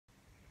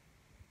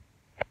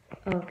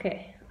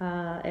Okay,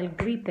 el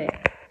gripe.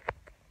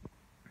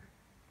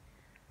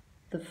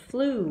 The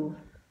flu.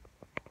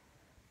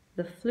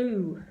 The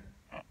flu.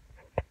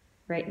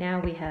 Right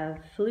now we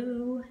have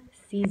flu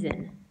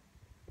season.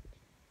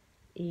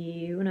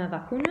 Y una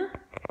vacuna.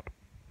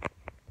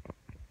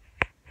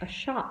 A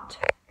shot.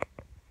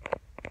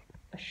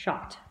 A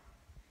shot.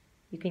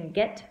 You can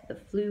get the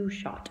flu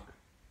shot.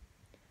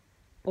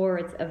 Or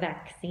it's a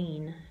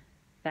vaccine.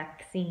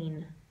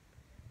 Vaccine.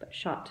 But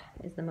shot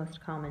is the most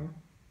common.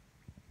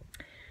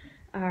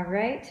 All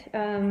right.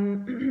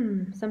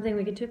 Something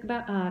we could talk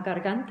about.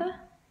 Garganta.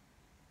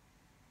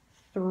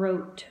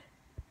 Throat.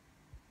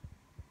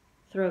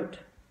 Throat.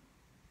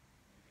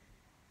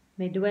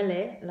 Me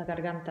duele la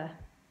garganta.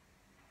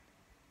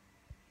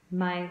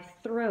 My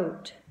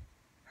throat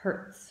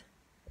hurts.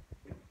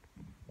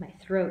 My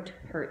throat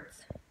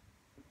hurts.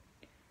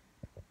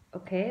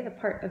 Okay, the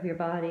part of your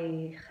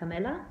body,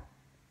 gemela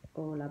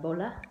o la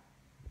bola.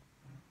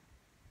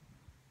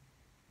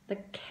 The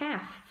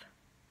calf.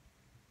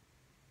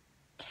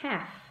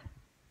 Calf.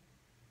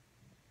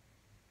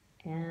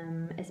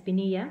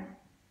 Espinilla.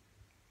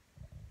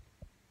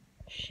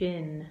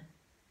 Shin.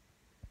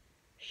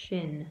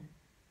 Shin.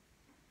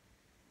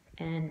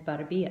 And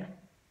barbilla.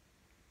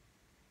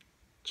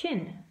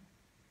 Chin.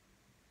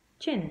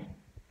 Chin.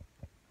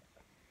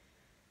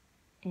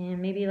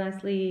 And maybe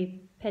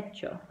lastly,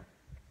 pecho.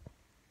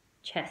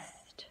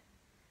 Chest.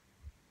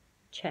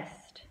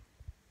 Chest.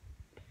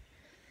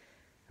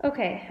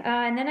 Okay,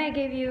 and then I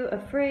gave you a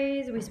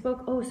phrase. We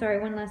spoke, oh, sorry,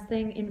 one last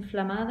thing.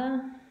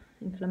 Inflamada.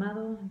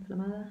 Inflamado.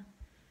 Inflamada.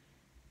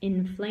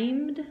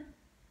 Inflamed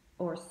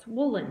or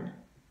swollen.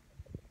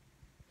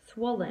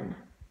 Swollen.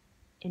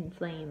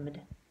 Inflamed.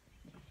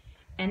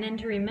 And then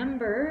to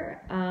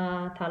remember,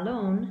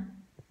 talón,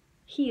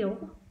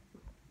 heel.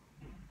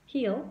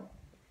 Heel.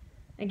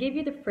 I gave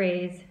you the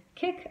phrase,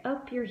 kick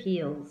up your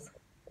heels.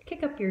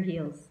 Kick up your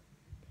heels.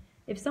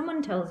 If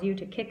someone tells you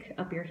to kick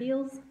up your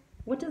heels,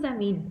 what does that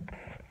mean?